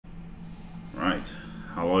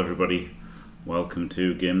Hello everybody, welcome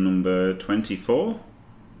to game number 24.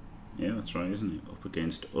 Yeah, that's right, isn't it? Up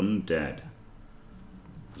against Undead.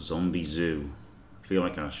 Zombie Zoo. I feel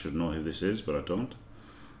like I should know who this is, but I don't.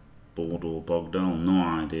 Bordo Bogdal, no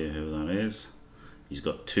idea who that is. He's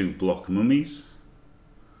got 2 block mummies.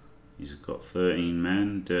 He's got 13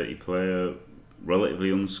 men, dirty player,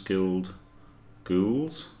 relatively unskilled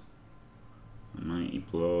ghouls. A mighty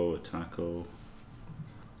blow, a tackle.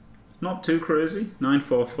 Not too crazy.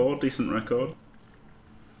 944, decent record.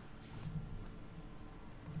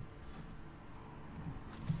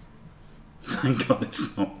 Thank God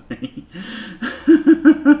it's not me.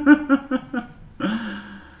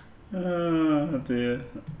 Oh dear.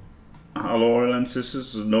 Hello, Orient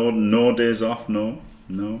Sisters. No days off. No.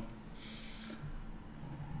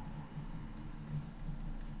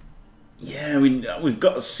 Yeah, we've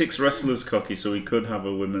got 6 wrestlers, Cocky, so we could have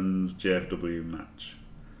a women's JFW match.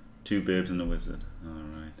 2 babes and a wizard.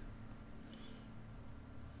 Alright.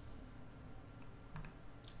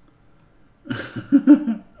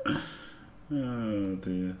 Oh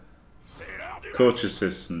dear. Coach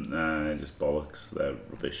assistant, just bollocks. They're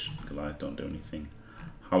rubbish. Goliath don't do anything.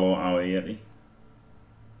 Hello, our Yeti.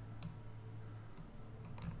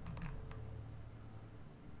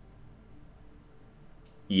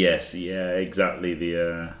 Yes, yeah, exactly.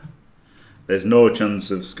 There's no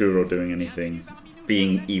chance of Skuro doing anything,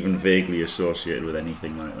 being even vaguely associated with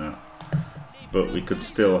anything like that. But we could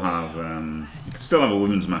still have a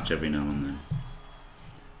women's match every now and then.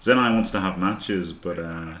 Zenai wants to have matches, but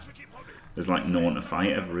there's like no one to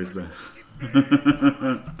fight ever, is there?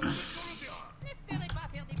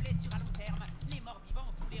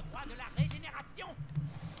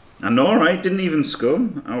 I know, right? Didn't even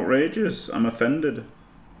scum. Outrageous. I'm offended.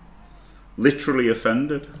 Literally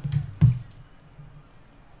offended.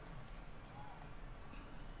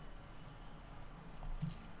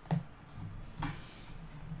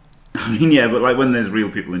 I mean, yeah, but like when there's real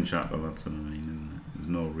people in chat, well, that's what I mean, isn't it? There's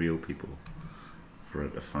no real people for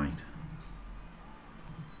it to fight.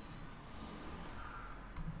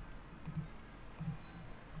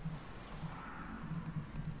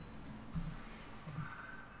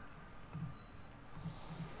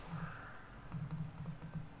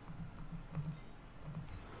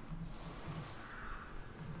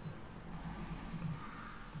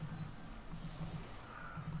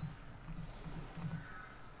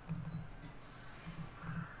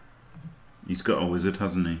 He's got a wizard,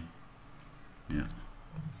 hasn't he? Yeah.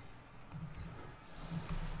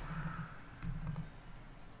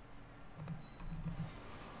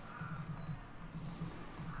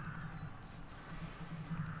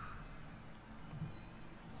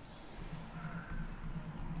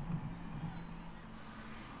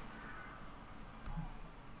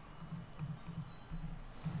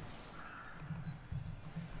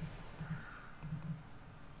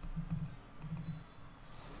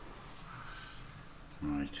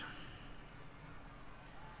 Right.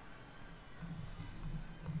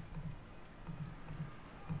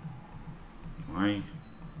 Why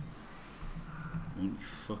won't you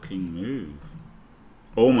fucking move?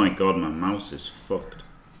 Oh my god, my mouse is fucked.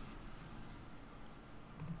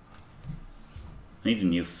 I need a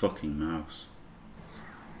new fucking mouse.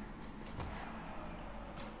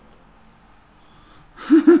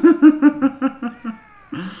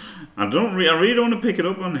 I really don't want to pick it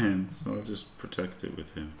up on him, so I'll just protect it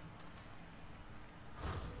with him.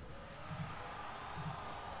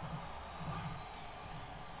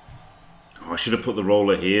 Oh, I should have put the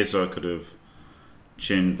roller here so I could have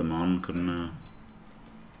chained them on, couldn't I?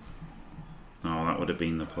 Oh, that would have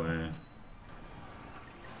been the play.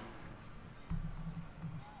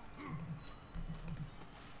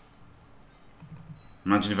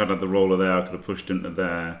 Imagine if I'd had the roller there, I could have pushed into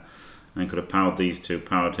there and could have powered these 2,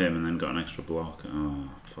 powered him, and then got an extra block. Oh,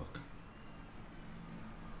 fuck.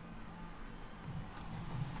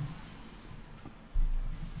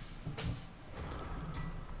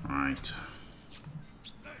 Right.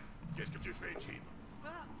 Qu'est-ce que tu fais, Jim?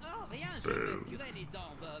 Oh, rien, je capturais les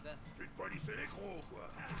dents, Bob. Tu te polissais les crocs,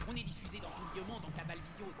 quoi. On est diffusé dans tout le vieux monde en cabale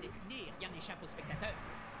vision haute destinée et rien n'échappe aux spectateurs.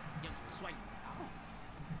 Bien que je soigne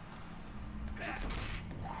l'apparence.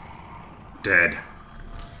 Dead.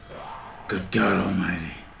 Good God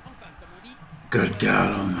Almighty. Good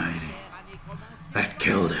God Almighty. That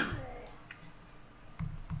killed him.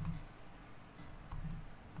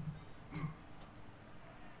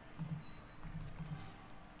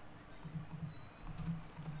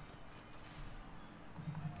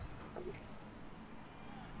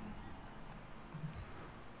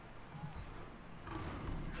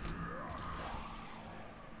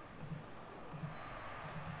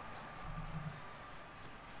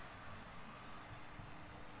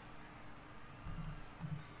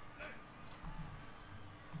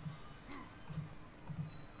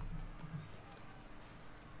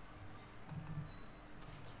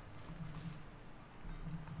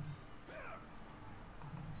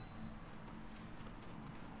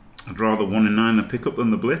 rather 1 in 9 the pickup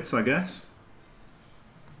than the blitz, I guess.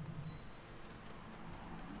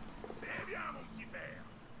 C'est bien, mon petit père.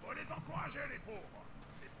 Faut les encourager, les pauvres.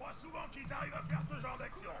 C'est pas souvent qu'ils arrivent à faire ce genre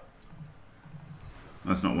d'action.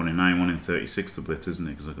 That's not 1 in 9, 1 in 36 the blitz, isn't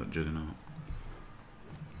it? Because I got Juggernaut.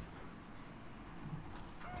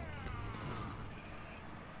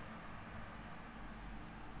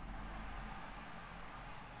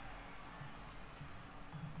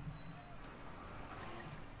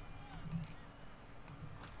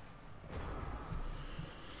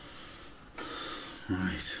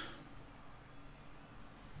 Right.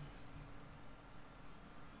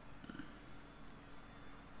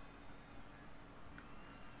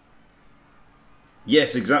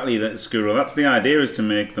 Yes, exactly. That Skuro. That's the idea. Is to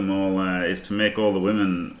make them all. Is to make all the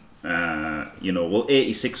women. You know, well,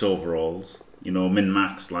 86 overalls. You know, min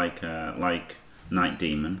max like Night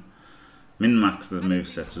Demon. Min max the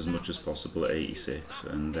movesets as much as possible at 86,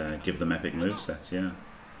 and give them epic movesets. Yeah,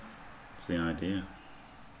 that's the idea.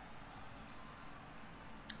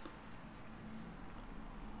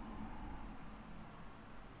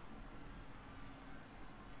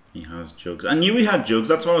 He has jugs. I knew he had jugs.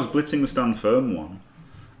 That's why I was blitzing the stand firm one,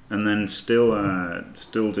 and then still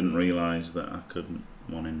didn't realise that I couldn't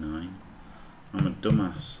 1 in 9. I'm a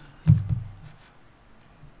dumbass.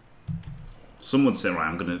 Some would say, right,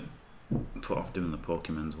 I'm gonna put off doing the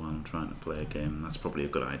Pokemons while I'm trying to play a game. That's probably a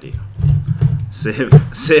good idea. Save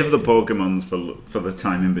the Pokemons for the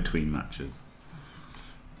time in between matches.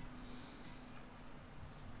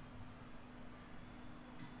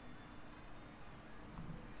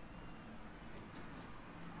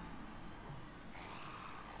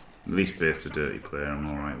 At least based a dirty player, I'm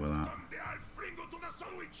alright with that. Comme des halflings autour d'un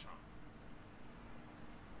sandwich.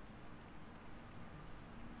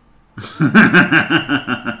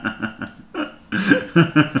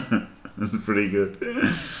 That's pretty good.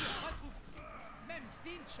 Même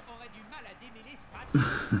Finch aurait du mal à démêler ce papier.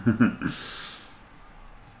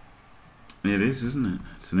 It is, isn't it?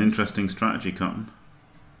 It's an interesting strategy, Cotton.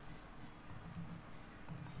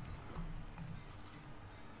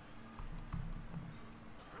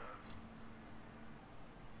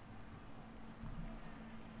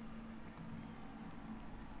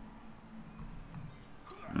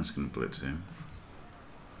 I'm just going to blitz him.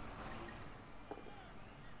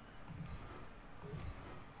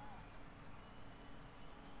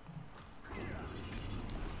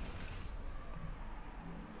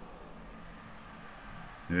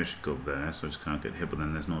 Maybe I should go there so I just can't get hit, but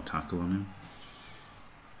then there's no tackle on him.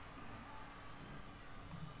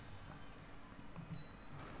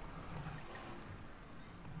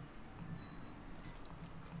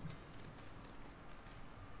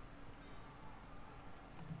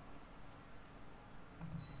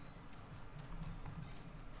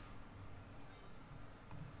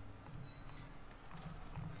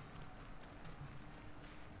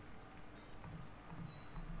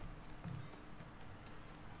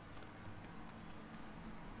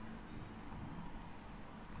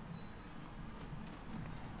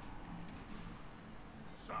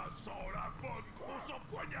 Ça sent la bonne grosse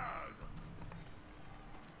empoignade.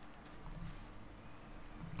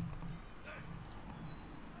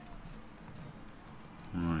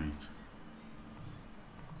 Right.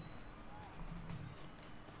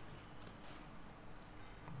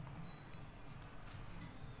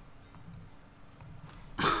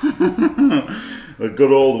 A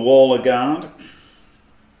good old wall of guard.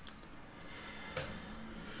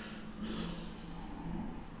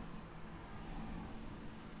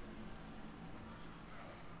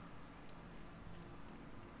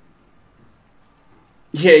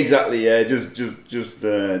 Yeah, exactly. Yeah, just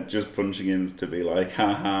punching him to be like,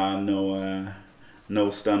 haha, no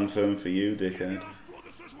stand firm for you, dickhead. Lance-tour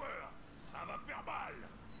de ce joueur. Ça va faire mal.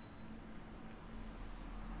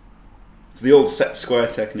 It's the old set square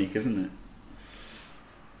technique, isn't it?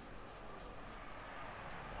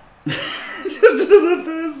 Just another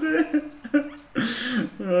Thursday.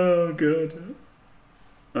 Oh god,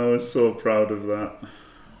 I was so proud of that.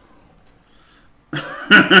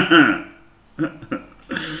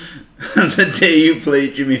 The day you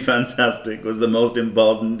played Jimmy Fantastic was the most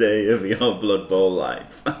important day of your Blood Bowl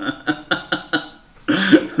life.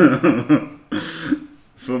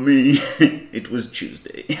 For me, it was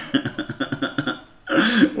Tuesday.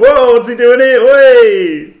 Whoa, what's he doing here?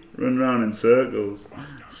 Way! Run around in circles,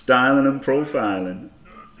 styling and profiling.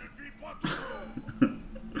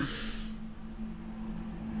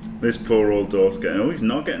 This poor old Dwarf's getting... Oh, he's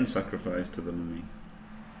not getting sacrificed to the mummy.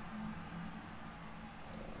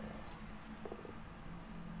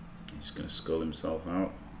 He's going to skull himself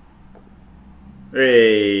out.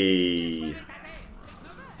 Hey!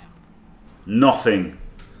 Nothing.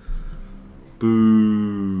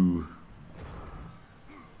 Boo.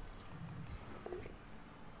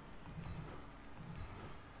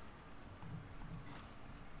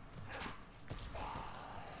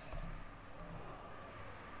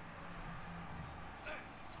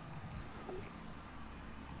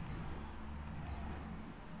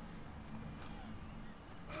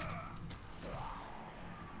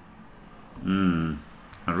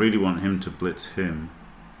 I really want him to blitz him.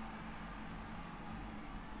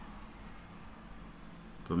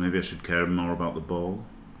 But maybe I should care more about the ball.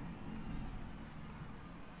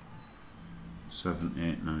 7,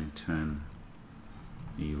 8, 9, 10,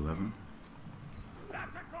 11.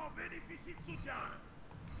 L'attaquant bénéficie de soutien.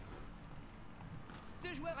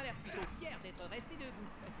 Ce joueur a l'air plutôt fier d'être resté debout.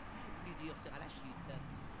 Plus dur sera la chute.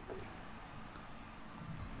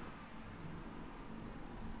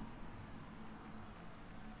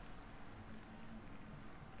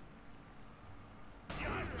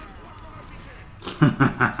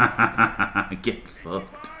 Get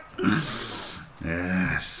fucked.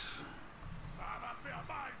 Yes. Ça va faire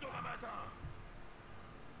mal demain matin.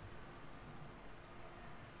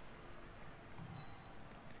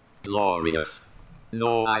 Glorious.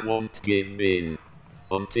 No, I won't give in.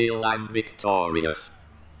 Until I'm victorious.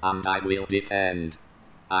 And I will defend.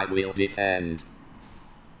 I will defend.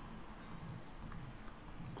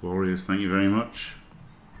 Glorious, thank you very much.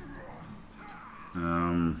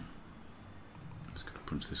 Just gonna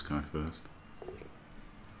punch this guy first.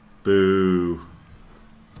 Boo.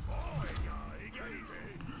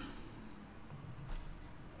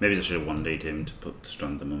 Maybe I should have 1D'd him to put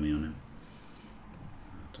Strand the Mummy on him.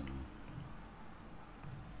 I don't know.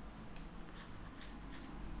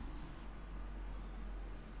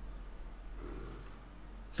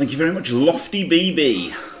 Thank you very much, Lofty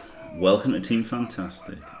BB. Welcome to Team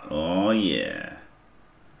Fantastic. Oh yeah.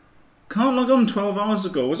 Can't log on 12 hours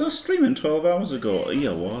ago. Was I streaming 12 hours ago?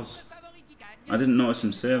 Yeah, I was. I didn't notice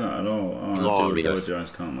him say that at all. Oh, I do apologise,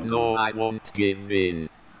 can't log on. No, I won't give in.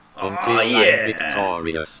 Until I'm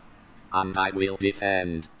victorious. And I will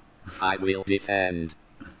defend. I will defend.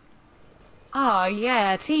 Ah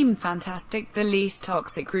yeah, Team Fantastic, the least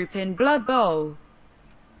toxic group in Blood Bowl.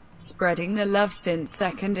 Spreading the love since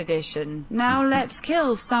 2nd edition. Now let's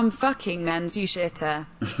kill some fucking men's, you shitter.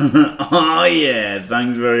 Oh yeah,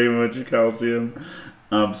 thanks very much, Calcium.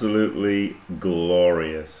 Absolutely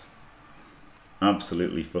glorious.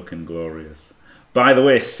 Absolutely fucking glorious. By the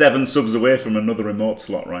way, 7 subs away from another remote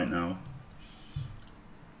slot right now.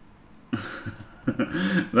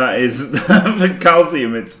 That is for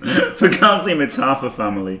Calcium. It's half a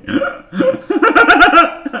family.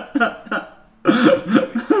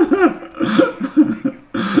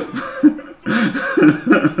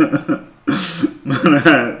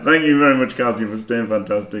 Thank you very much, Calcium, for staying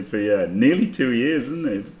fantastic for nearly 2 years, isn't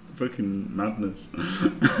it? It's fucking madness.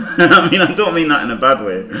 I mean, I don't mean that in a bad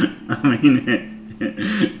way. I mean it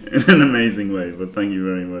in an amazing way. But thank you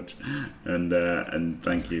very much, and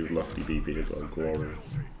thank you, Lofty BB as well.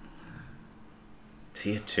 Glorious.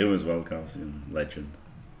 Tier 2 as well, Calcium. Legend.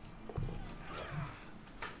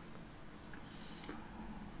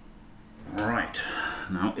 Right,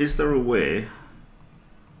 now is there a way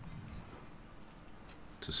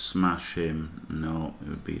to smash him? No, it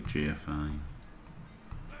would be a GFI.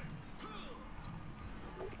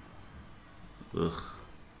 Ugh.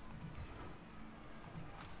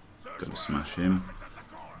 Gotta smash him.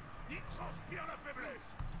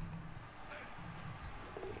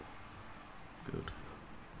 Good.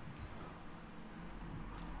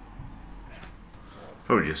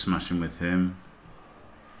 Probably just smash him with him.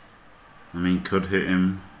 I mean, could hit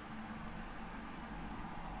him.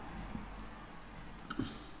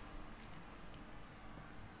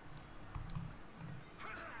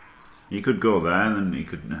 He could go there and then he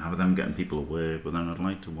could have them getting people away, but then I'd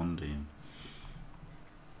like to 1D him.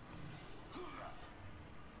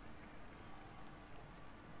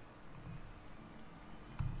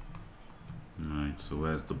 Right, so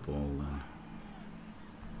where's the ball then?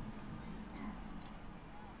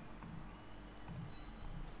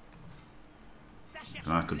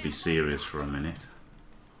 That could be serious for a minute.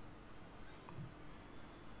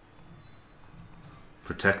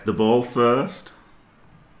 Protect the ball first.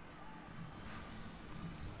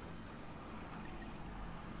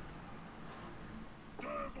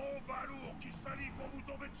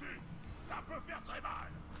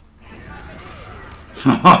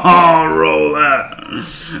 Oh, roller!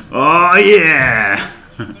 Oh yeah!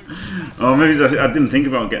 Oh, maybe I didn't think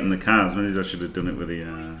about getting the cars. Maybe I should have done it with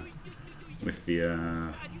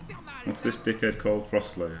the what's this dickhead called?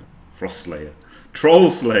 Frost Slayer. Troll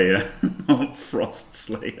Slayer, not Frost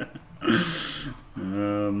Slayer.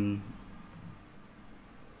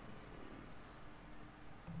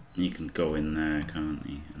 He can go in there, can't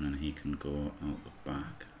he? And then he can go out the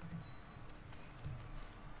back.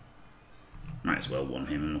 Might as well one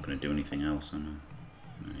him. I'm not going to do anything else, am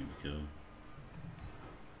I? There we go.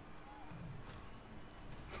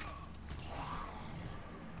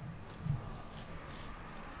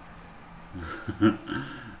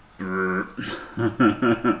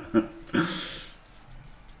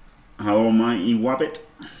 How almighty wabbit.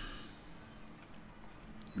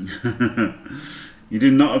 You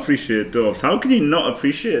do not appreciate dwarves. How can you not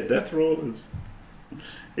appreciate death rollers?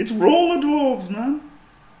 It's roller dwarves, man.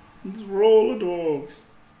 It's roller dwarves.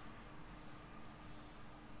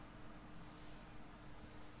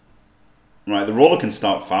 Right, the roller can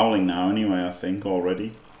start fouling now anyway, I think,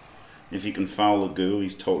 already. If he can foul the ghoul,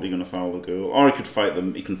 he's totally going to foul the ghoul. Or he could fight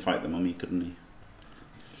them. He can fight the mummy, couldn't he?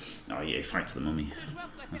 Oh yeah, he fights the mummy.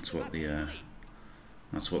 That's what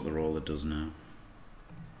the roller does now.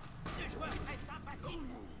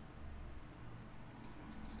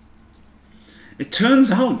 It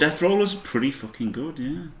turns out death roller's pretty fucking good,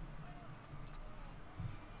 yeah.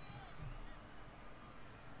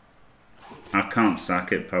 I can't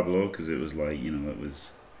sack it, Pablo, because it was like, you know, it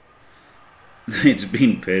was... it's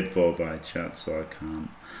been paid for by chat, so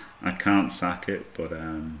I can't sack it, but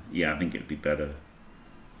yeah, I think it'd be better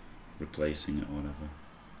replacing it or whatever.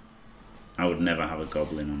 I would never have a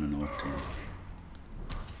goblin on an orc team.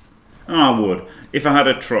 Oh, I would. If I had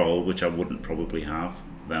a troll, which I wouldn't probably have,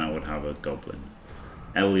 then I would have a goblin.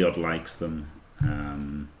 Eliod likes them.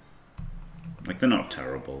 Like, they're not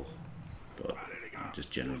terrible, but I just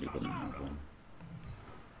generally wouldn't have one.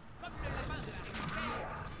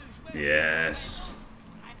 Yes.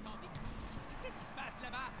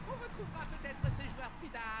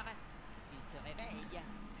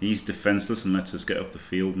 He's defenseless and lets us get up the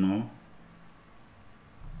field more.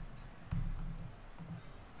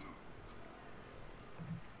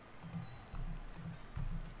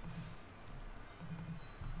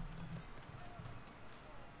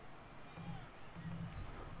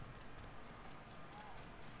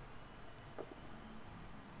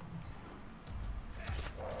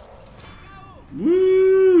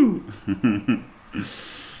 Woo!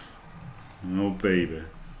 Oh baby.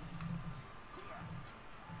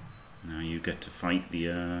 Now you get to fight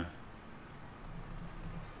the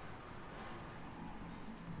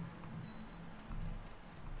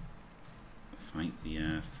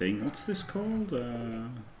thing. What's this called?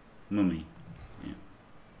 Mummy. Yeah.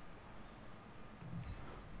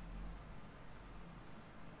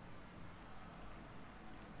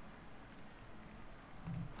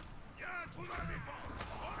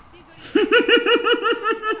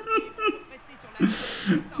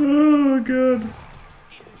 Oh god.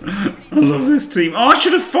 I love this team. Oh, I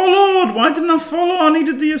should have followed! Why didn't I follow? I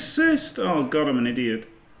needed the assist. Oh god, I'm an idiot.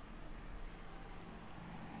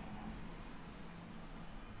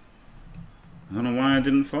 I don't know why I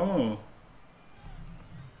didn't follow.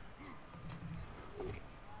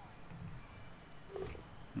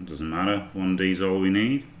 It doesn't matter. 1D's all we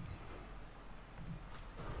need.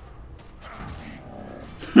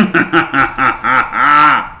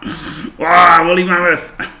 Wow, woolly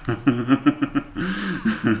mammoth!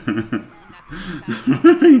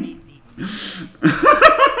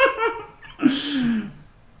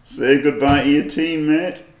 Say goodbye to your team,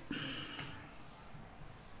 mate.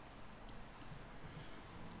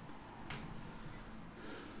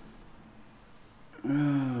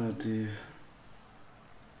 Oh dear.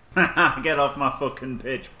 Get off my fucking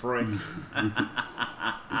pitch, prick.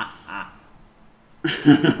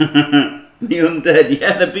 The Undead,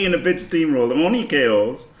 yeah, they're being a bit steamrolled. I'm only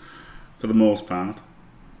KOs for the most part.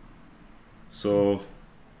 So,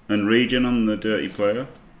 and Regen on the dirty player.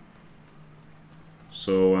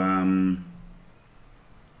 So,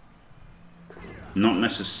 not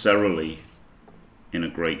necessarily in a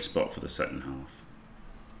great spot for the second half.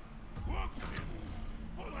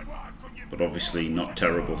 But obviously not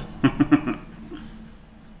terrible.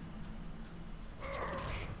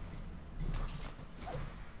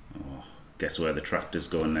 Guess where the tractor's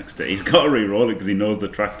going next to it. He's got to re-roll it because he knows the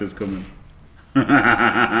tractor's coming. He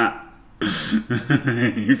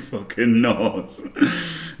fucking knows.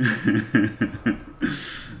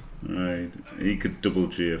 Right. He could double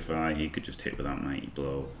GFI. He could just hit with that mighty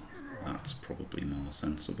blow. That's probably more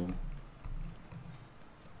sensible.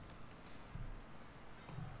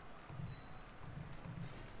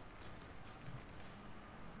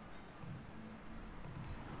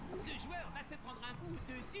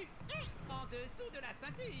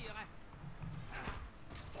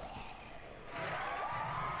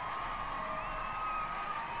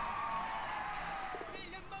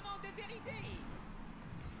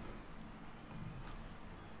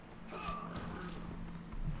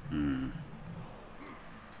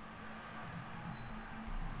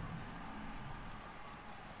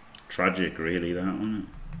 Tragic, really, that, wasn't it?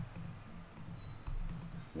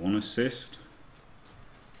 1 assist.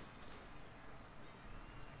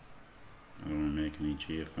 I don't want to make any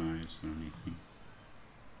GFIs or anything.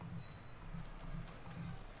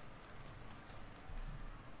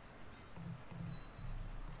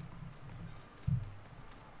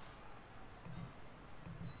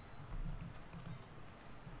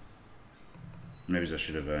 Maybe I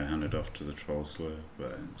should have handed off to the troll slur,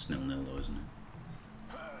 but it's 0-0 though, isn't it?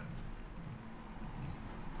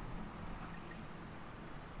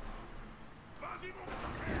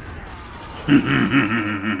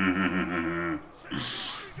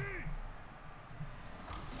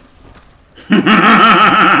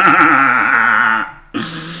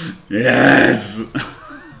 Yes!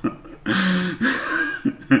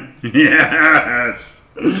 Yes!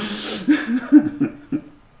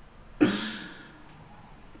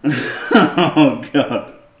 Oh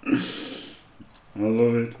god. I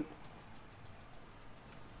love it.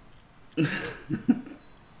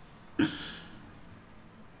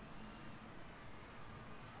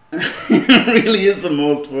 It really is the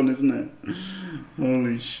most fun, isn't it?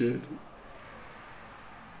 Holy shit.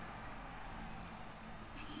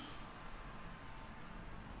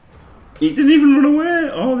 He didn't even run away.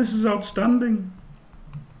 Oh, this is outstanding.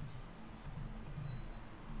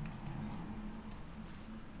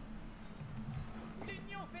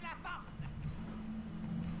 L'union fait la force.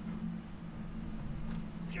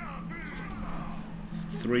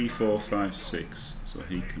 3, 4, 5, 6. So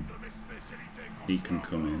he can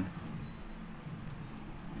come in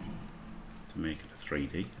to make it a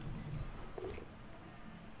 3D.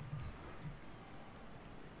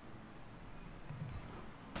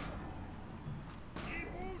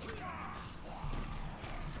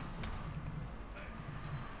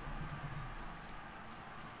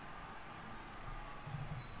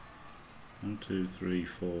 One, 2, 3,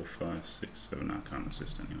 4, 5, 6, 7. I can't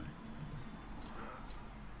assist anyway.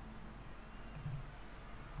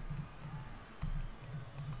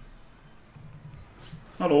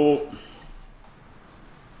 Hello.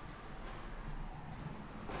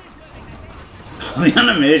 The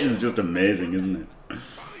animation is just amazing, isn't it?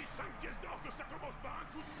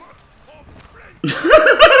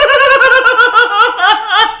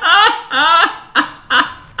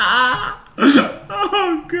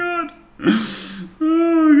 Oh god.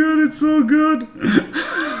 Oh god, it's so good.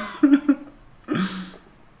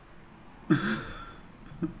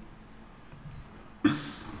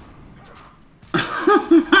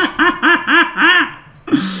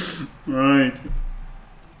 Right.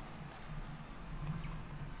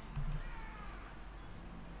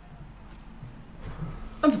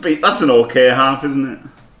 That's an okay half, isn't it?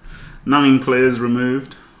 9 players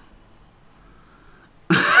removed.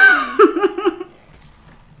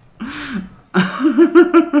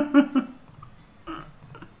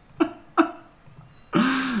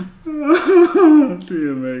 Oh,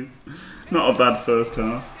 dear me. Not a bad first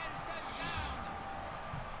half.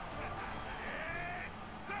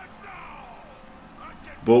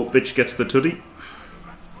 Boltbitch gets the tuddy.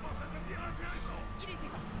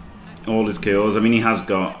 All his KOs. I mean, he has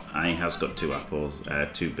got 2 apples,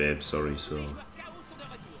 2 babes. Sorry, so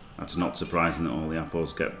that's not surprising that all the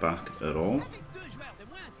apples get back at all.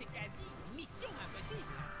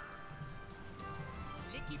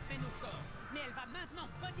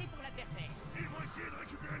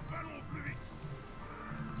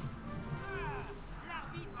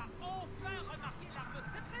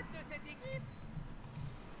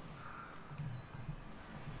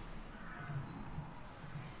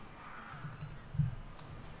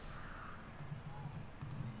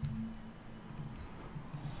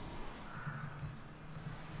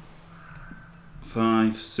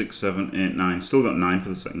 Five, 6, 7, 8, 9. Still got 9 for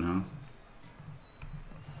the second half.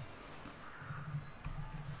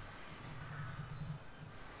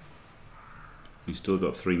 He's still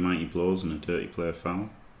got 3 mighty blows and a dirty player foul.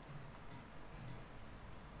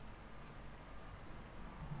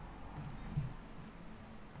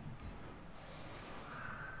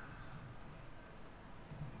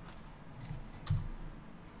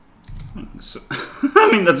 I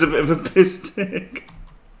mean, that's a bit of a piss take.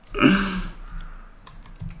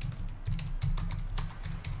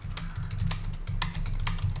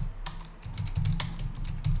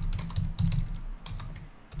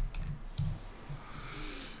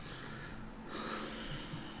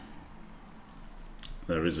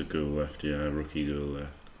 There is a goal left, yeah, a rookie goal left.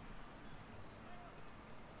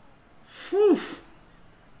 Phew.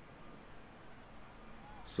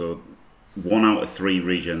 So 1 out of 3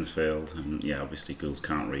 regens failed, and yeah, obviously ghouls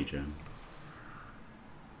can't regen.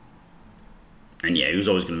 And yeah, he was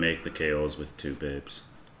always going to make the KOs with 2 babes.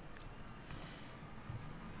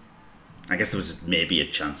 I guess there was maybe a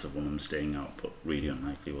chance of one of them staying out, but really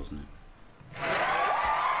unlikely, wasn't it?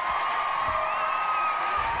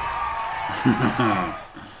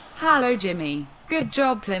 Hello, Jimmy. Good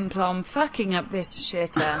job, Plim Plom, fucking up this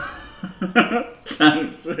shitter.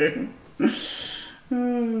 Thanks, Tim.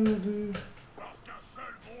 Oh, dude.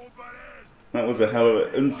 That was a hell of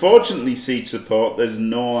it. Unfortunately, Siege Support, there's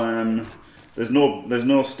no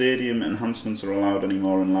stadium enhancements are allowed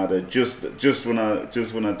anymore in ladder. Just when I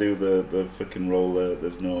do the fucking roll,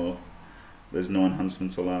 there's no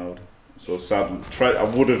enhancements allowed. So sadly, I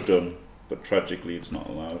would have done, but tragically, it's not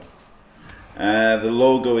allowed. The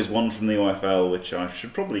logo is one from the OFL, which I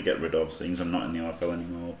should probably get rid of, seeing as I'm not in the OFL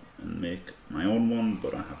anymore, and make my own one,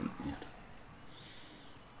 but I haven't yet.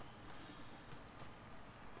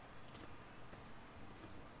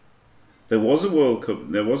 There was a World Cup.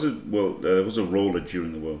 There was a roller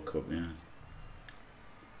during the World Cup. Yeah.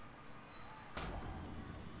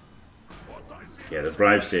 Yeah, the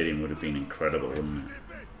Bribe Stadium would have been incredible, wouldn't it?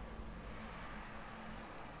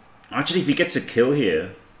 Actually, if he gets a kill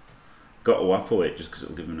here, got to wapple it just because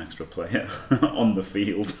it'll give him an extra player on the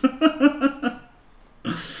field.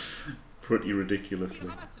 Pretty ridiculously.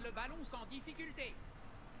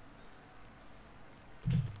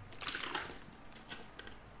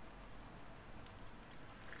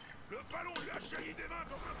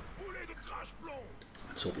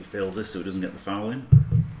 Let's hope he fails this so he doesn't get the foul in.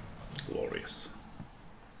 Glorious.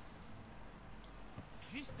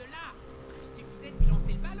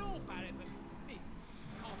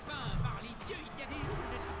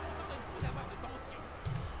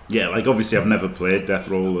 Yeah, like obviously I've never played Death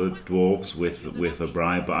Roller Dwarves with a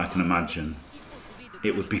bribe, but I can imagine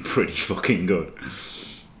it would be pretty fucking good.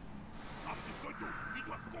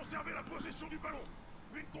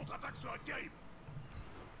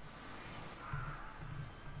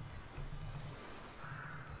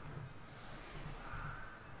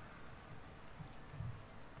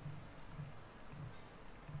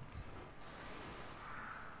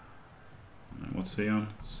 What's he on?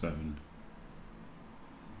 7.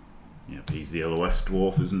 Yep, he's the LOS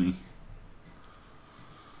dwarf, isn't he?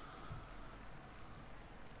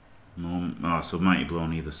 So Mighty Blow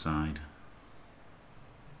on either side.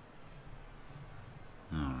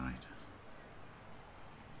 Alright.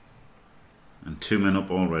 And 2 men up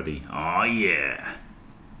already. Oh yeah!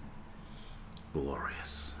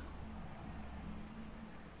 Glorious.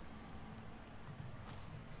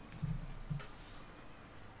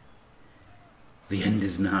 The end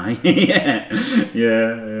is nigh. yeah,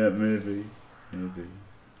 maybe.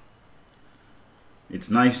 It's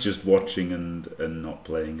nice just watching and not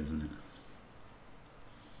playing, isn't it?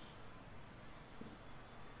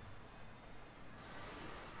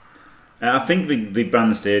 I think they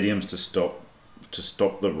banned the stadiums to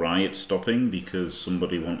stop the riot stopping because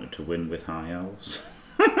somebody wanted to win with high elves.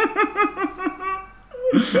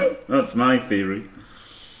 That's my theory.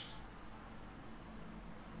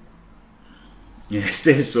 Yeah,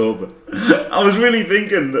 stay sober. I was really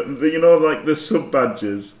thinking that, you know, like the sub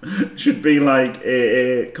badges should be like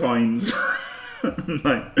AA coins.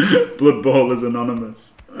 Like Blood Ballers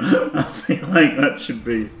Anonymous. I feel like that should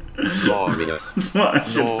be. Glorious. That's what I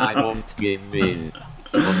should I won't give in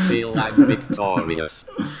until I'm victorious.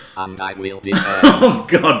 And I will defend. Oh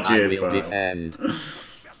god, I will defend.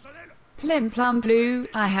 Plim Plum Blue,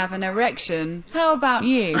 I have an erection. How about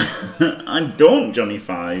you? I don't, Johnny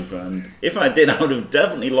 5, and if I did, I would have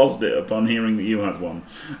definitely lost it upon hearing that you had one.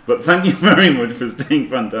 But thank you very much for staying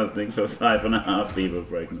fantastic for 5.5 beaver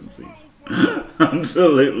pregnancies.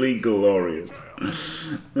 Absolutely glorious.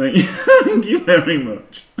 Thank you very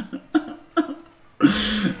much.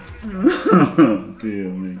 Oh, dear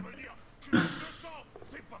me.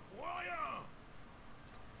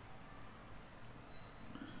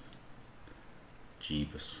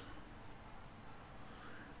 Jeebus.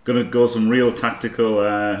 Gonna go some real tactical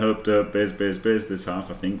hope to base this half,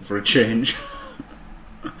 I think, for a change.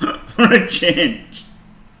 For a change.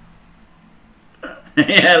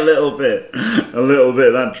 Yeah, a little bit.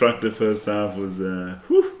 That tractor first half was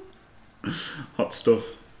whew, hot stuff.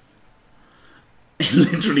 He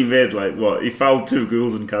literally made like what? He fouled 2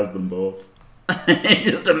 ghouls and cast them both.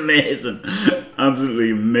 Just amazing.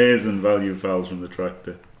 Absolutely amazing value fouls from the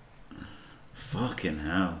tractor. Fucking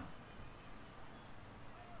hell.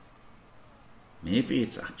 Maybe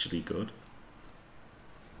it's actually good.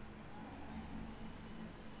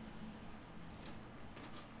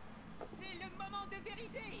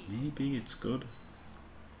 Maybe it's good.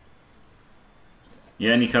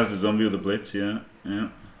 Yeah, and he cast a zombie with a blitz, yeah.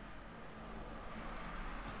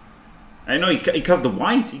 I know, he cast the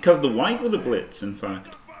white. He cast the white with a blitz, in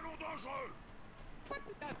fact.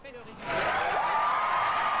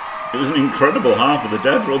 It was an incredible half of the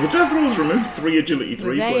death roll. The death rolls removed 3 agility 3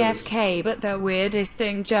 Was players. AFK, but the weirdest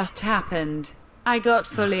thing just happened. I got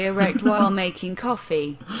fully erect while making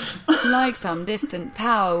coffee. Like some distant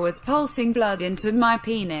power was pulsing blood into my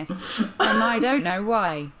penis. And I don't know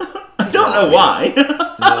why. I don't know why.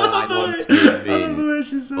 No, I won't give in the way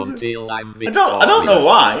she says it. until I'm I victorious. don't know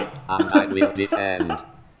why. And I will defend.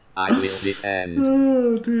 I will defend.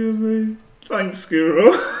 Oh dear me. Thanks,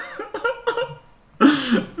 Skuro.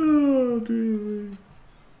 Oh dear me.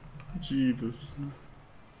 Jeebus.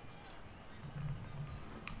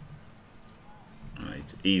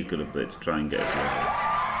 Right, he's got a blitz. Try and get it right.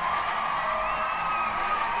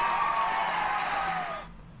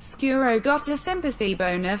 Skuro got a sympathy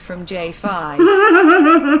boner from J5.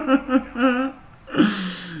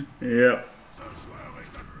 Yep.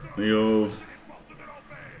 The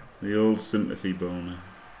old sympathy boner.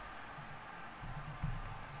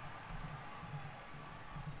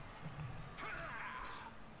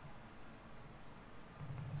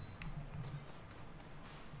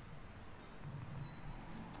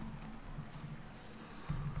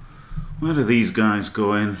 Where do these guys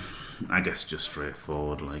go in? I guess just straight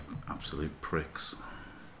forward, like absolute pricks.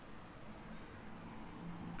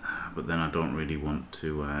 But then I don't really want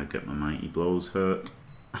to get my mighty blows hurt.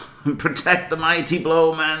 Protect the mighty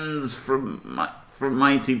blow mans from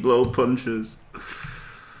mighty blow punches.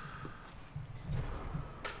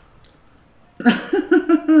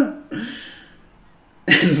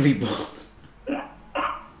 Envy ball.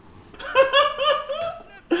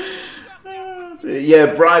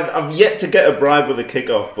 Yeah, bribe. I've yet to get a bribe with a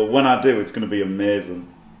kickoff, but when I do, it's going to be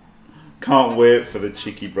amazing. Can't wait for the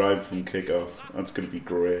cheeky bribe from kickoff. That's going to be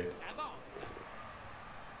great.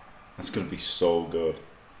 That's going to be so good.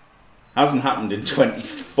 Hasn't happened in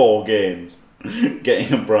 24 games.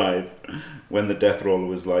 Getting a bribe when the death roller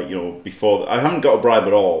was like, you know, before. I haven't got a bribe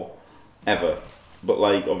at all, ever. But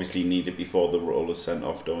like, obviously, you need it before the roller's sent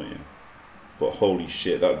off, don't you? But holy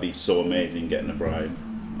shit, that would be so amazing getting a bribe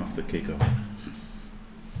off the kickoff.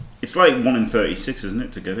 It's like 1 in 36, isn't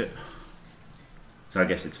it, to get it? So I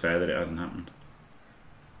guess it's fair that it hasn't happened.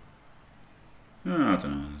 Oh, I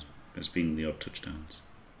don't know. There's been the odd touchdowns.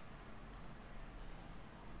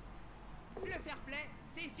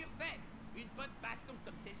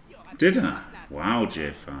 Did I? Wow,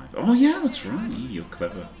 J5. Oh yeah, that's right. You're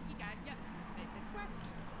clever.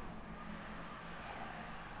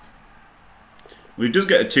 We just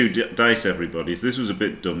get a 2 dice, everybody. So this was a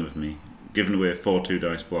bit dumb of me. Giving away 4 2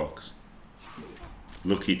 dice blocks.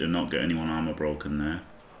 Lucky to not get anyone armor broken there.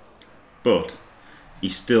 But he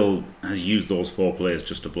still has used those 4 players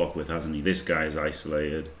just to block with, hasn't he? This guy is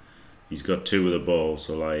isolated. He's got 2 with a ball,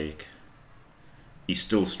 so like he's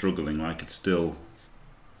still struggling. Like it's still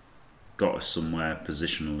got us somewhere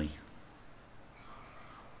positionally.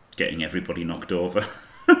 Getting everybody knocked over.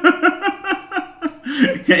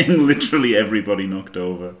 Getting literally everybody knocked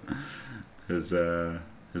over has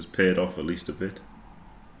paid off at least a bit.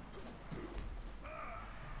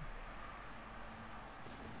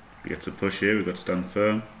 We get to push here, we've got to stand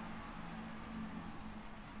firm.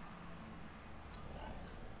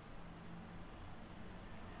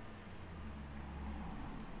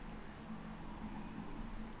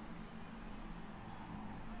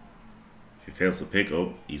 If he fails to pick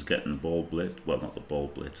up, he's getting the ball blitzed. Well, not the ball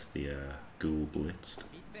blitz, the ghoul blitzed.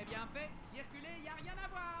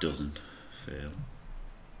 Doesn't fail.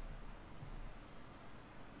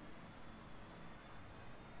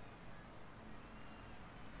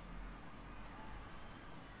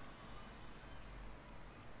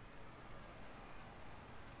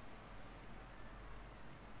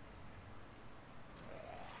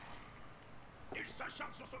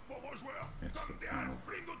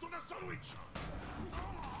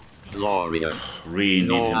 Glorious. Really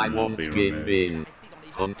No, I won't give in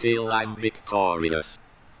until I'm victorious.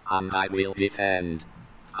 And I will defend.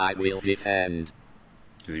 I will defend.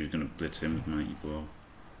 Because he was going to blitz him with Mighty Blow.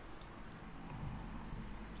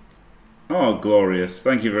 Oh, glorious.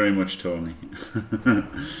 Thank you very much, Tony. Thank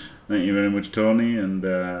you very much, Tony. And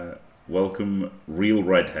welcome, Real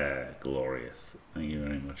Red Hair. Glorious. Thank you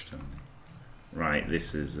very much, Tony. Right,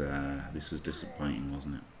 this was disappointing,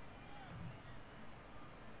 wasn't it?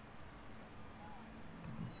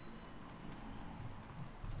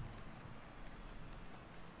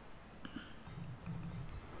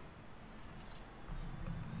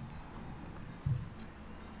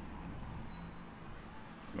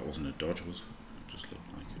 That wasn't a dodge, was it? It just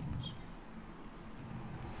looked like it was.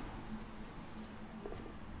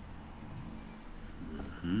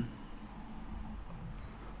 Mm-hmm.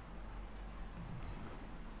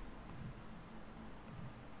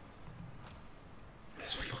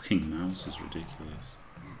 This fucking fucking mouse is ridiculous.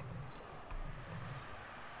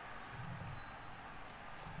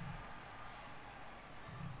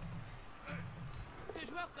 Ces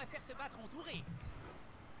joueurs préfèrent se battre entourés.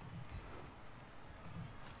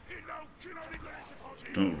 Il n'a aucune envie de laisser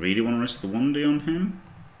tranquille. Don't really want to risk the 1D on him.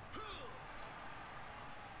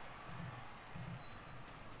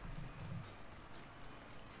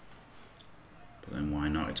 But then why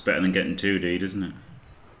not? It's better than getting 2D'd, isn't it?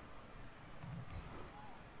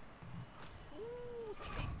 Ouh,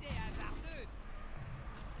 c'était hasardeux.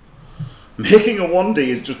 Making a 1D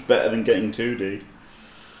is just better than getting 2D.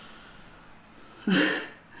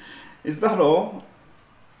 Is that all?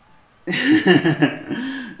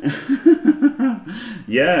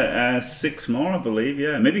 Yeah, 6 more I believe,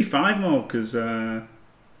 yeah. Maybe 5 more, because...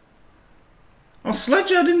 Oh,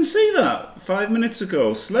 Sledger, I didn't see that 5 minutes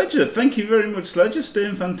ago. Sledger, thank you very much. Sledger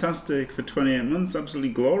staying fantastic for 28 months. Absolutely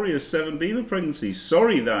glorious. 7 beaver pregnancies.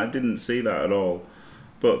 Sorry that I didn't see that at all.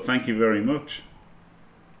 But thank you very much.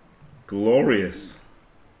 Glorious.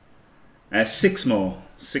 6 more.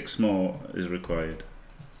 6 more is required.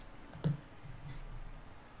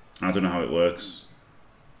 I don't know how it works.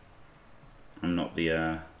 I'm not the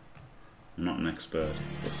I'm not an expert,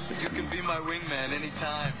 but 6 You more. can be my wingman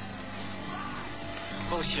anytime.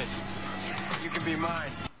 Bullshit. You can be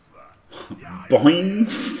mine. Boing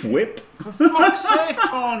whip. For fuck's sake,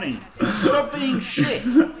 Tony! Stop being shit!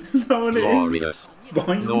 Is that what it is? Glorious.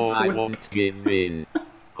 Boing No, I whip. won't give in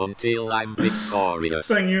until I'm victorious.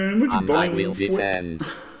 Thank you very much. And I Boing will whip. defend.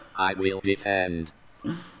 I will defend.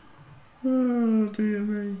 Oh dear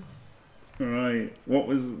me. Alright. What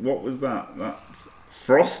was that? That's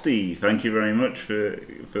Frosty. Thank you very much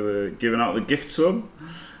for giving out the gift sub.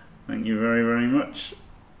 Thank you very, very much.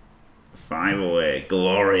 5 away.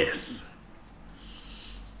 Glorious.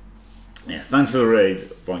 Yeah, thanks for the raid.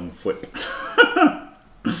 Boing flip.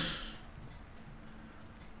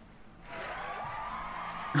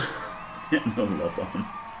 Getting the lob on.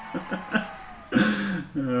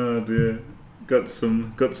 Oh dear. Got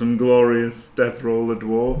some glorious death roller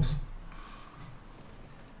dwarves.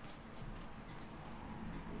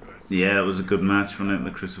 Yeah, it was a good match, wasn't it?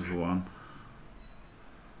 The Christopher one.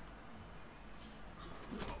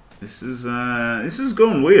 This is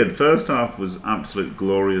going weird. First half was absolute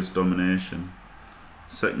glorious domination.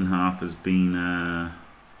 Second half has been I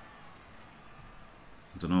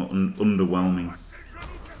don't know, underwhelming.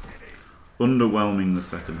 Underwhelming the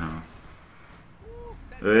second half.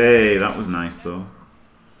 Hey, that was nice though.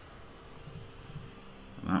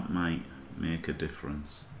 That might make a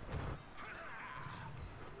difference.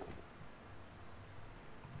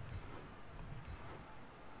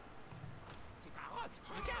 C'est un roc.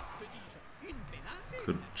 Regarde, te dis-je. Une péninsule.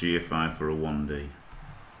 Could GFI for a 1D.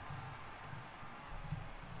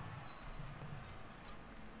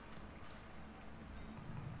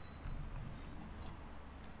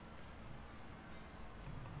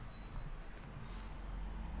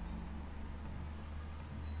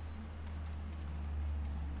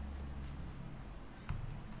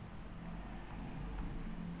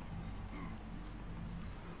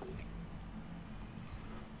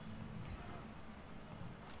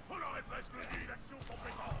 On aurait presque dit l'action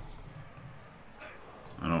compétente.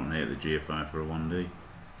 I don't hate the GFI for a 1D.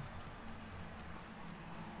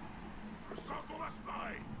 Je sens qu'on va se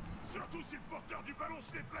marrer. Surtout si le porteur du ballon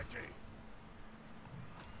se l'est plaqué.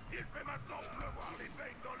 Il fait maintenant pleuvoir les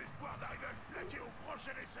beignes dans l'espoir d'arriver à le plaquer au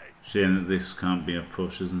prochain essai. Shame that this can't be a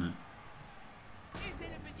push, isn't it? Et c'est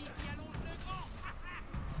le petit qui allonge le grand.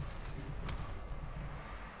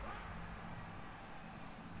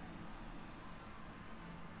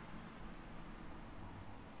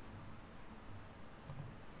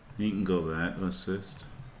 He can go there to assist.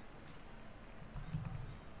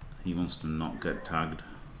 He wants to not get tagged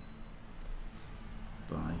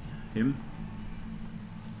by him.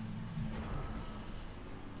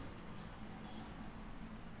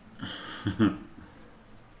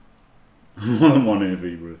 More than one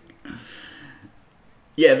AV brick.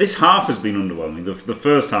 Yeah, this half has been underwhelming. The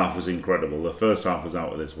first half was incredible. The first half was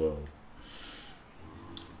out of this world.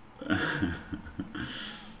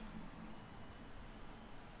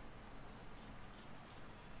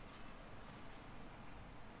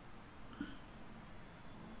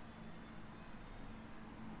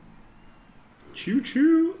 Choo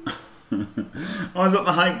choo. Oh, is that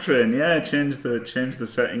the hype train? Yeah, change the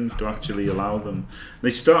settings to actually allow them. They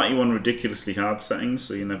start you on ridiculously hard settings,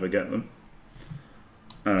 so you never get them.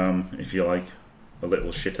 If you like a little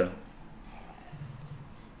shitter.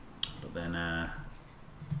 But then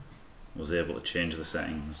was able to change the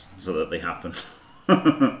settings so that they happen.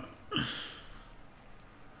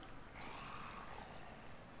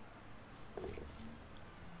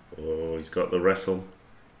 got the wrestle.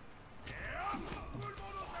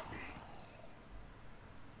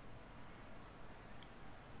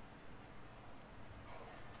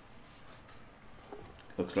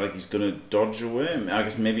 Looks like he's gonna dodge away. I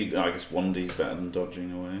guess 1D's better than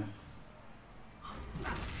dodging away.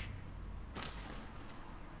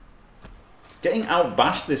 Getting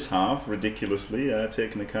outbashed this half, ridiculously,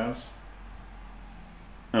 taking a Kaz.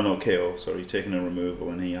 Oh no, KO, sorry, taking a removal,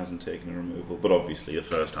 and he hasn't taken a removal. But obviously the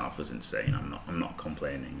first half was insane, I'm not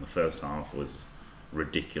complaining. The first half was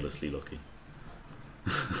ridiculously lucky.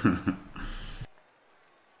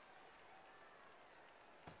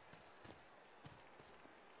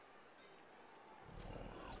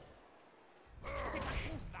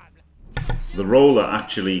 The roller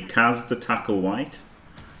actually Kaz'd the tackle white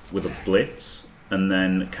with a blitz, and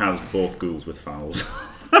then Kaz'd both ghouls with fouls.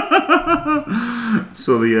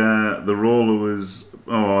 So the roller was,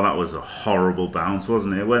 oh, that was a horrible bounce,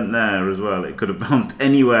 wasn't it? It went there as well. It could have bounced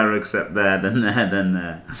anywhere except there, then there, then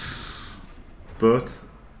there. But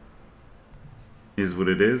is what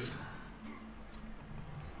it is.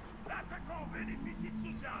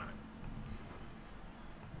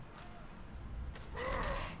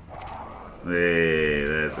 Hey,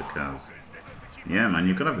 there's a Kaz. Yeah, man,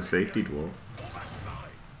 you could have a safety dwarf.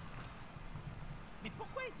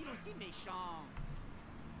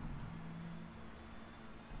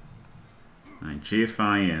 Right,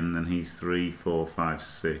 GFI in, then he's 3, 4, 5,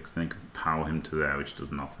 6. Then you can power him to there, which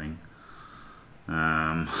does nothing.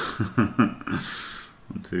 1,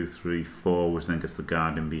 2, 3, 4, which then gets the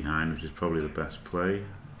guard in behind, which is probably the best play.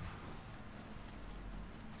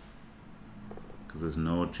 Because there's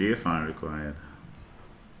no GFI required.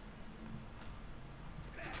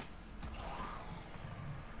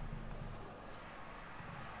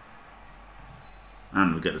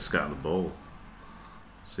 And we get to scatter the ball.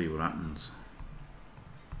 See what happens.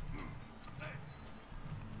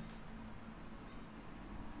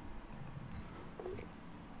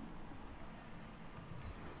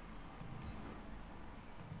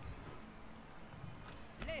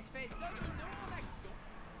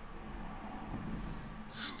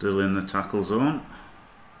 Still in the tackle zone.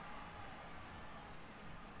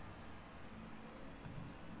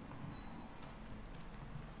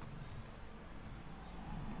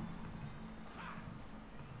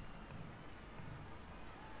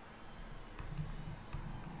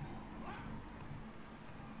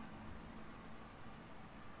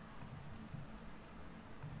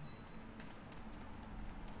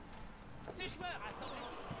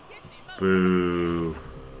 Boo.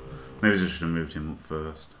 Maybe I should have moved him up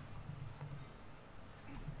first.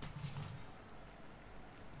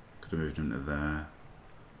 Could have moved him to there.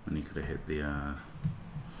 And he could have hit the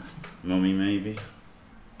mummy maybe.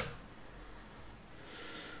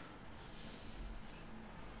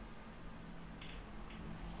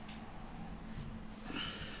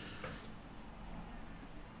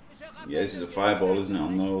 Yeah, this is a fireball, isn't it,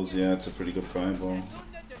 on those? Yeah, it's a pretty good fireball.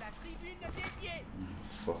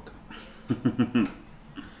 Fuck.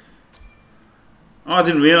 Oh, I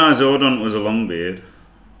didn't realise Odont was a long beard.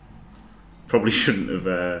 Probably shouldn't have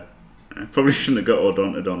got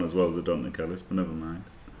Odonted on as well as Odonticalis, but never mind.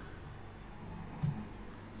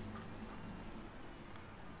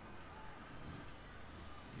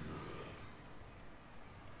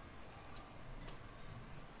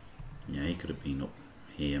 Yeah, he could have been up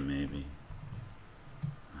here maybe.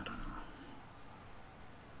 I don't know.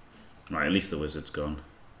 Right, at least the wizard's gone.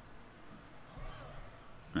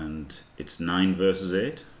 And it's 9 versus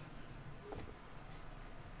 8.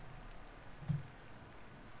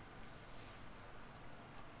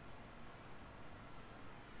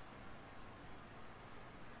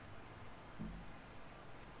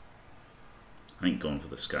 I think going for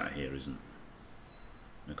the scat here isn't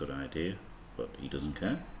a good idea, but he doesn't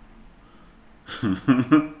care.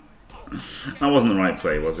 That wasn't the right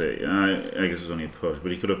play, was it? I guess it was only a push,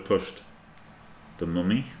 but he could have pushed the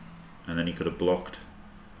mummy, and then he could have blocked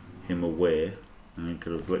him away, and he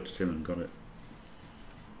could have glitched him and got it.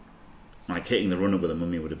 Like hitting the runner with a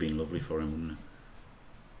mummy would have been lovely for him, wouldn't it?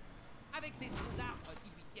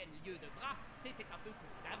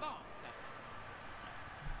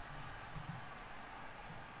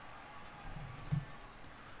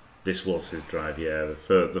 This was his drive, yeah. The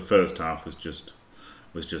first half was just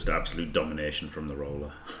absolute domination from the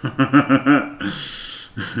roller.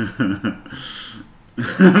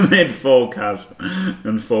 Made 4 Kaz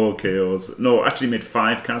and 4 KOs. No, actually made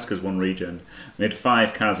 5 Kaz because 1 regen. Made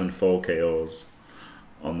 5 Kaz and 4 KOs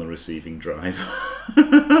on the receiving drive.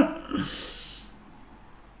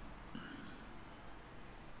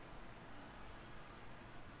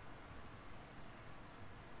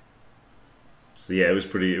 So yeah, it was a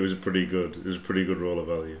pretty good roll of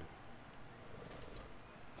value.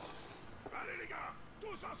 Allez les gars,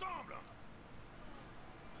 tous ensemble.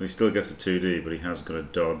 So he still gets a 2D, but he has got to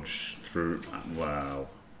dodge through. Wow.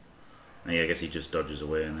 And yeah, I guess he just dodges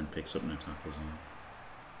away and then picks up an attack as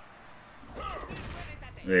well.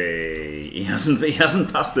 Hey, he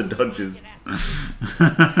hasn't passed the dodges.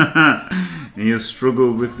 He has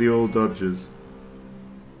struggled with the old dodges.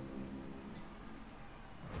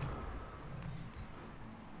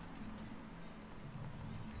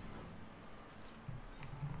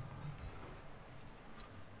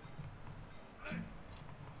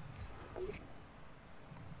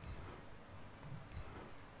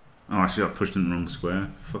 Oh, I actually got pushed in the wrong square.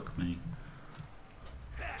 Fuck me.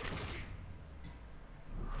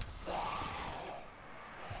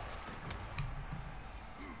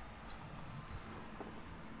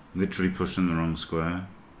 Literally pushed in the wrong square.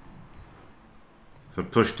 If I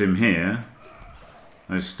pushed him here,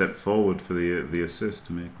 I just stepped forward for the assist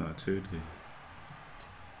to make that 2D.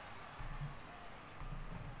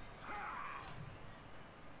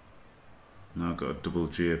 Now I've got a double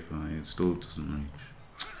GFI, it still doesn't reach.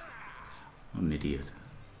 What an idiot.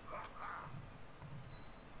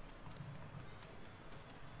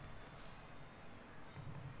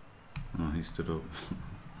 Oh, he stood up.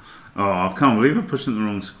 Oh, I can't believe I pushed in the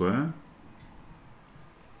wrong square.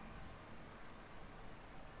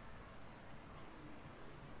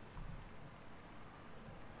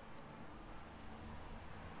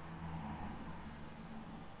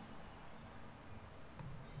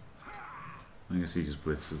 I guess he just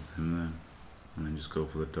blitzes him there. And then just go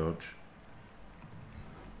for the dodge.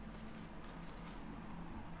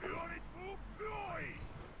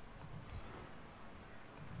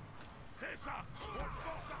 C'est ça. On le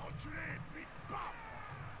force à reculer, puis bam.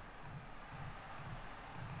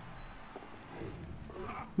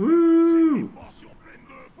 Woo! Portion pleine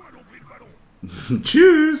de poils ont pris le ballon.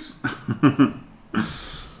 Choose!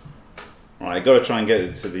 Right, I gotta try and get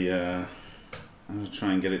it to the I'm gonna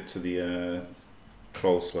try and get it to the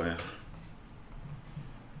Troll Slayer.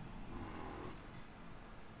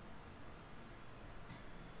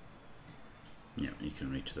 Yeah, you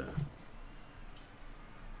can reach there.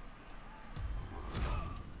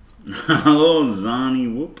 Hello, Zani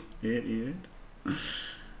Whoop, idiot.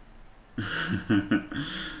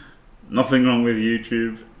 Nothing wrong with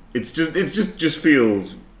YouTube. It just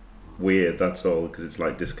feels weird. That's all, because it's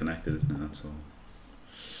like disconnected, isn't it? That's all.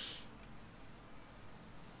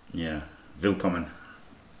 Yeah, willkommen.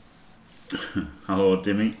 Hello,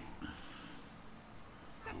 Dimmy.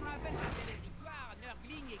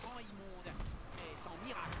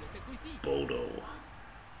 Bodo.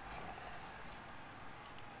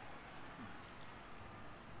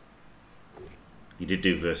 He did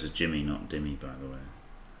do versus Jimmy, not Dimmy, by the way.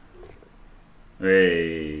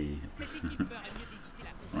 Hey.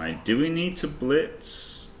 Right, do we need to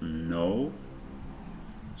blitz? No.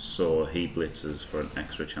 So he blitzes for an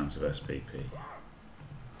extra chance of SPP.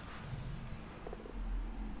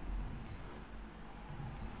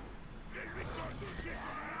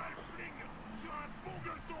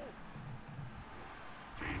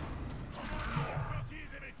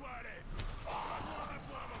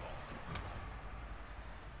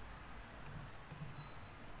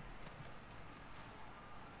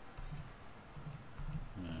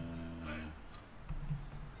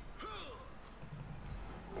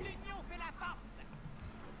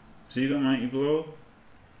 So you got Mighty Blow?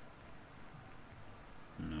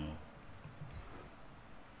 No.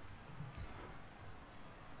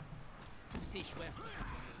 Tous ces joueurs qui sont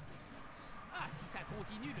tous. Ah, si ça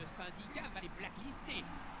continue, le syndicat va les blacklister.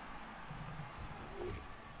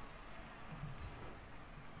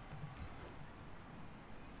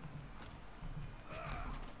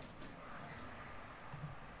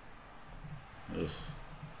 Ugh.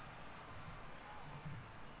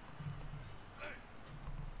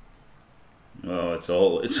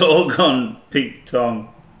 Oh, it's all gone Pete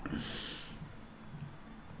Tong.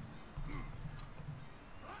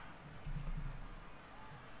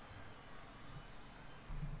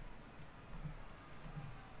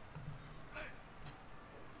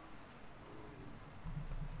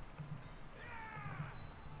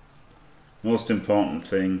 Most important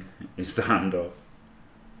thing is the handoff.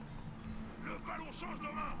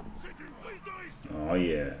 Oh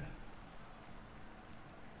yeah.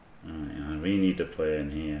 Alright, I really need to play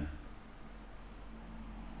in here.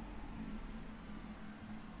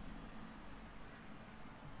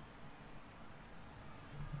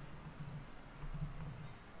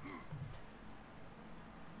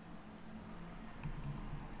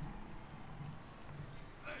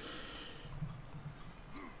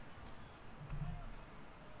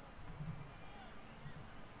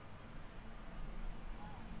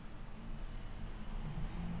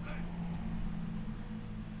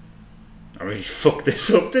 I really fucked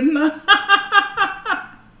this up, didn't I?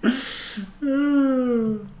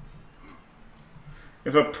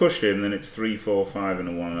 If I push him, then it's 3, 4, 5 and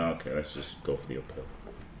a 1. Okay, let's just go for the uphill.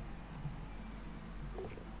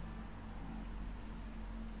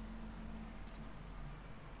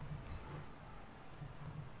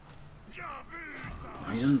 Oh,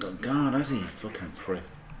 he hasn't got guard, has he? Fucking prick.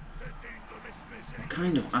 What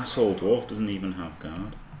kind of asshole dwarf doesn't even have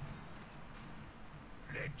guard?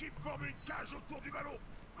 L'équipe forme une cage autour du ballon.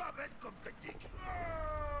 Pas bête comme technique.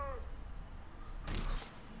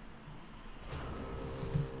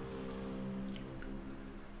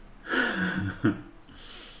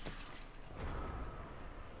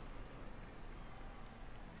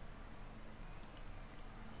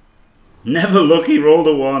 Never lucky, rolled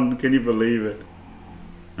a 1. Can you believe it?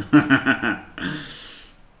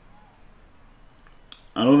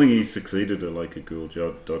 I don't think he succeeded at like a ghoul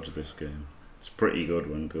dodge this game. It's pretty good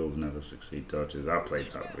when ghouls never succeed dodges. I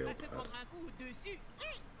played that real bad.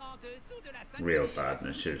 Real bad, and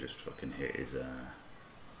I should have just fucking hit his,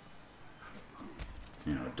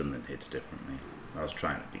 you know, done the hits differently. I was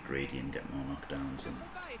trying to be greedy and get more knockdowns and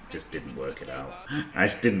just didn't work it out. I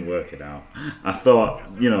just didn't work it out. I thought,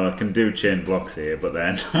 you know, I can do chain blocks here, but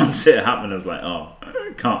then once it happened I was like, oh,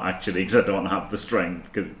 I can't actually because I don't have the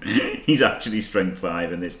strength, because he's actually strength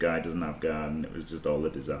 5 and this guy doesn't have guard, and it was just all a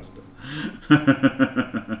disaster.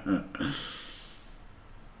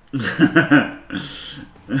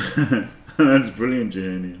 That's brilliant,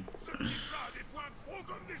 Jania.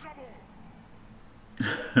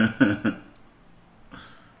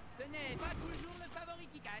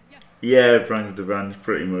 Yeah, Prime's Revenge,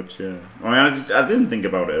 pretty much, yeah. I mean, I didn't think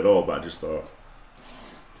about it at all, but I just thought,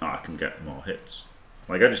 oh, I can get more hits.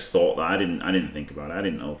 Like, I just thought that. I didn't think about it. I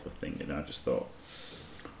didn't overthink it. I just thought,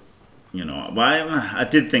 you know, I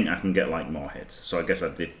did think I can get, like, more hits. So I guess I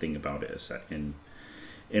did think about it in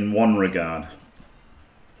one regard.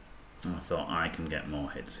 I thought I can get more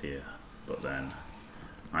hits here, but then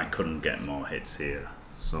I couldn't get more hits here,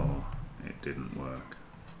 so it didn't work.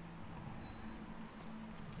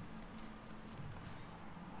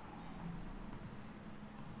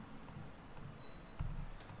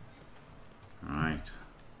 Right.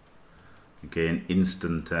 Again,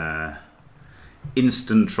 instant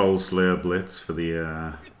Troll Slayer Blitz for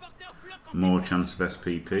the more chance of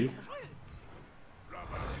SPP.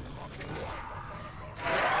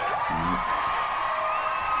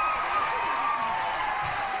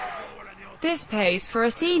 This pays for a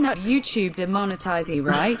C-Nut YouTube demonetizee,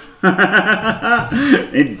 right?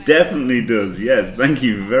 It definitely does, yes. Thank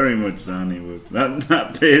you very much, Zannywood.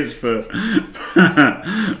 That pays for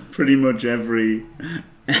pretty much every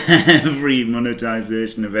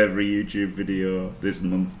monetization of every YouTube video this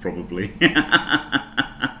month, probably.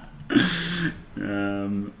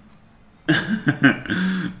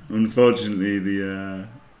 Unfortunately, the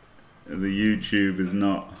YouTube is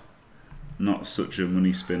not such a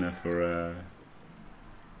money spinner for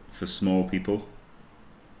small people,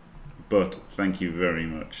 but thank you very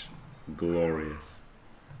much. Glorious.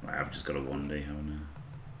 Right, I've just got a 1D, haven't I?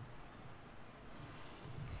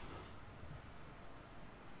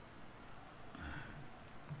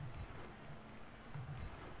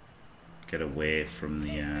 Get away from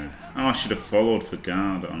the oh, I should have followed for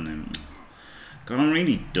guard on him. God, I'm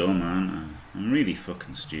really dumb, aren't I? I'm really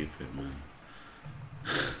fucking stupid, man.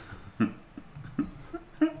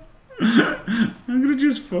 I could have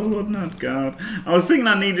just followed that guard. I was thinking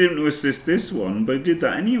I needed him to assist this one, but he did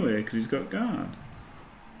that anyway because he's got guard.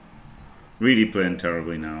 Really playing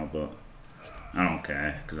terribly now, but I don't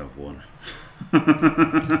care because I've won.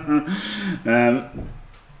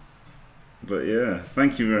 But yeah,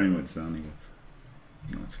 thank you very much, Zanny.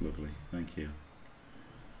 That's lovely. Thank you.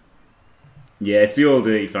 Yeah, it's the old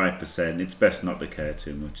 85%. It's best not to care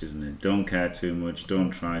too much, isn't it? Don't care too much. Don't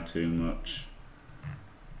try too much.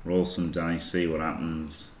 Roll some dice, see what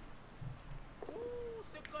happens.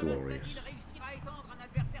 Glorious.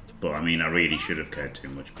 But I mean, I really should have cared too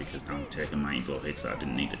much because now I'm taking mighty blow hits that I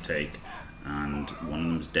didn't need to take, and one of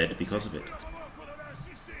them's dead because of it.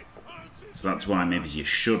 So that's why maybe you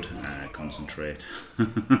should concentrate.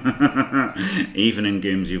 Even in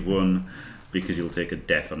games you've won, because you'll take a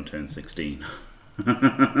death on turn 16.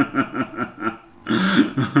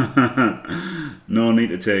 No need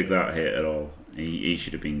to take that hit at all. He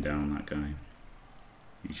should have been down, that guy.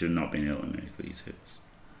 He should not have been able to make these hits.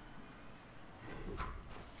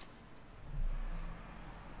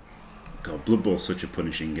 God, Blood Bowl's such a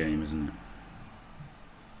punishing game, isn't it?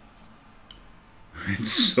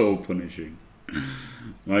 It's so punishing.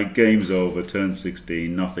 Like, game's over, turn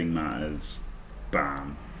 16, nothing matters.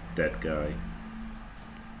 Bam, dead guy.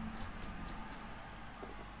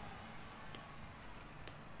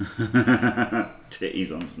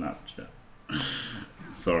 Titties on Snapchat.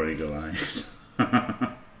 Sorry, Goliath.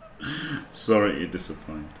 Sorry to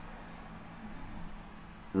disappoint.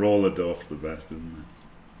 Roller Dwarf's the best, isn't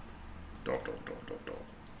it? Dwarf.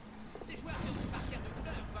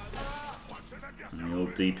 And the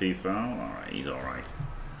old DP foul. Alright, he's alright.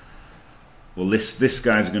 Well, this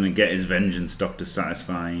guy's going to get his vengeance, Dr.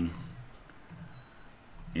 Satisfying.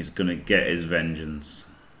 He's going to get his vengeance.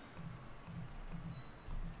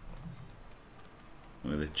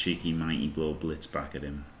 With a cheeky mighty blow blitz back at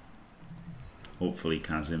him. Hopefully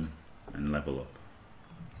Kaz him and level up.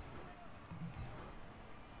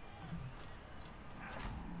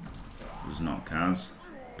 It was not Kaz.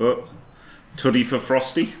 But Tuddy for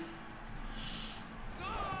Frosty.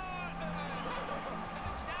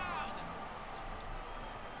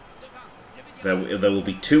 There will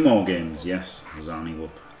be 2 more games, yes, Zani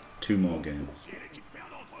Whoop. 2 more games.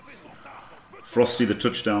 Frosty the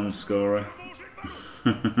touchdown scorer.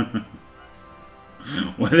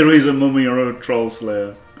 Whether he's a mummy or a troll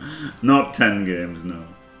slayer. Not 10 games, no.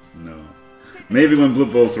 No. Maybe when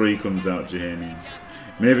Blood Bowl 3 comes out, Jahani.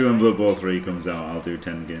 Maybe when Blood Bowl 3 comes out, I'll do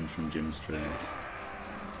 10 games from Jim Strays.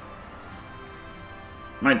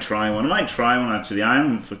 Might try one actually. I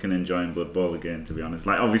am fucking enjoying Blood Bowl again, to be honest.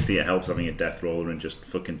 Like, obviously it helps having a death roller and just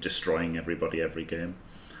fucking destroying everybody every game.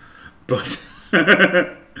 But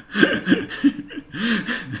oh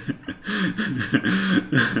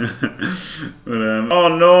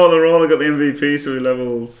no, the roller got the MVP, so he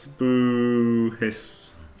levels. Boo,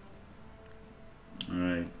 hiss.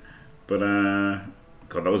 Alright. But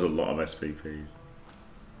God, that was a lot of SPPs.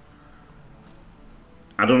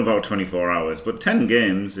 I don't know about 24 hours, but 10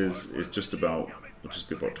 games is just about, it'll just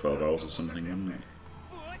be about 12 hours or something, isn't it?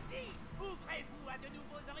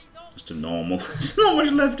 Just a normal. There's not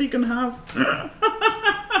much left he can have.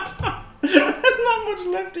 There's not much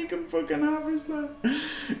left he can fucking have, is there?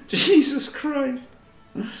 Jesus Christ.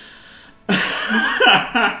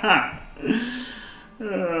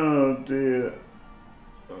 Oh dear.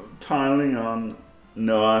 Piling on.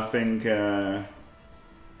 No, I think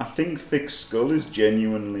Thick Skull is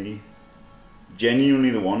genuinely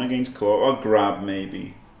the one against Claw. Or Grab,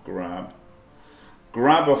 maybe. Grab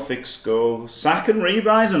or Thick Skull. Sack and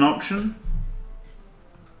rebuy is an option.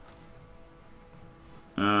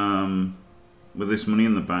 With this money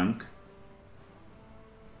in the bank.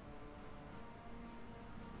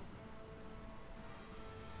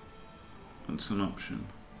 That's an option.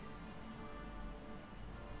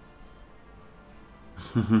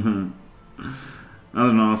 I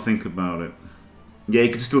don't know, I'll think about it. Yeah,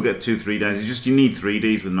 you could still get 2-3 days. You need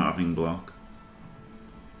 3Ds with not having block.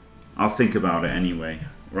 I'll think about it anyway.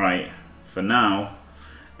 Right, for now,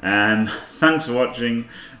 thanks for watching.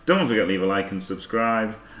 Don't forget to leave a like and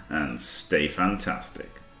subscribe, and stay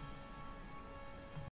fantastic.